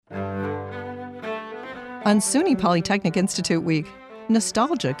On SUNY Polytechnic Institute Week,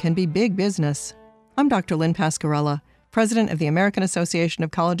 nostalgia can be big business. I'm Dr. Lynn Pasquarella, President of the American Association of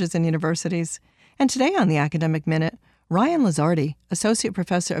Colleges and Universities. And today on the Academic Minute, Ryan Lizardi, Associate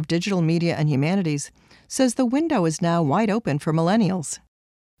Professor of Digital Media and Humanities, says the window is now wide open for millennials.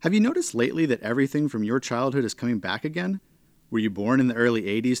 Have you noticed lately that everything from your childhood is coming back again? Were you born in the early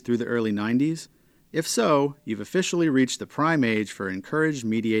 80s through the early 90s? If so, you've officially reached the prime age for encouraged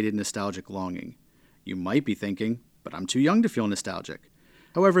mediated nostalgic longing. You might be thinking, but I'm too young to feel nostalgic.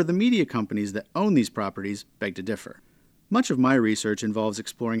 However, the media companies that own these properties beg to differ. Much of my research involves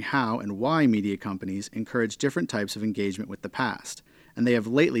exploring how and why media companies encourage different types of engagement with the past, and they have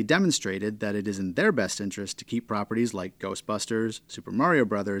lately demonstrated that it is in their best interest to keep properties like Ghostbusters, Super Mario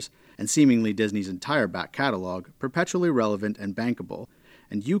Bros., and seemingly Disney's entire back catalog perpetually relevant and bankable,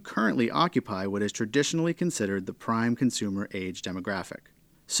 and you currently occupy what is traditionally considered the prime consumer age demographic.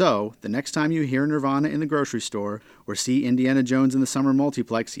 So, the next time you hear Nirvana in the grocery store or see Indiana Jones in the summer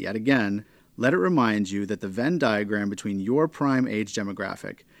multiplex yet again, let it remind you that the Venn diagram between your prime age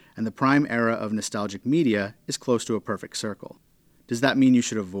demographic and the prime era of nostalgic media is close to a perfect circle. Does that mean you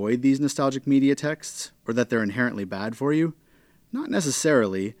should avoid these nostalgic media texts, or that they're inherently bad for you? Not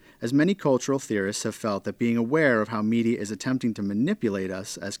necessarily, as many cultural theorists have felt that being aware of how media is attempting to manipulate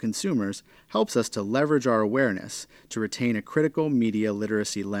us as consumers helps us to leverage our awareness to retain a critical media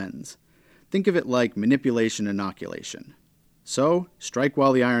literacy lens. Think of it like manipulation inoculation. So, strike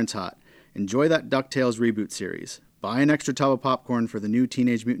while the iron's hot. Enjoy that DuckTales reboot series. Buy an extra tub of popcorn for the new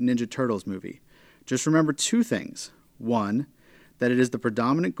Teenage Mutant Ninja Turtles movie. Just remember two things. One, that it is the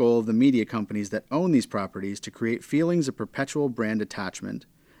predominant goal of the media companies that own these properties to create feelings of perpetual brand attachment.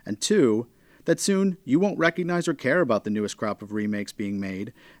 And two, that soon you won't recognize or care about the newest crop of remakes being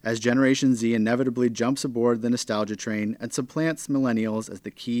made, as Generation Z inevitably jumps aboard the nostalgia train and supplants millennials as the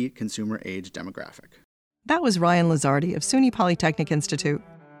key consumer age demographic. That was Ryan Lizardi of SUNY Polytechnic Institute.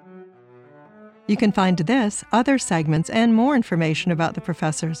 You can find this, other segments, and more information about the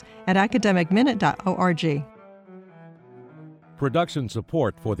professors at academicminute.org. Production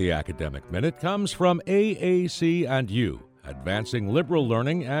support for the Academic Minute comes from AAC and U, advancing liberal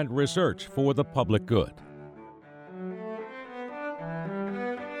learning and research for the public good.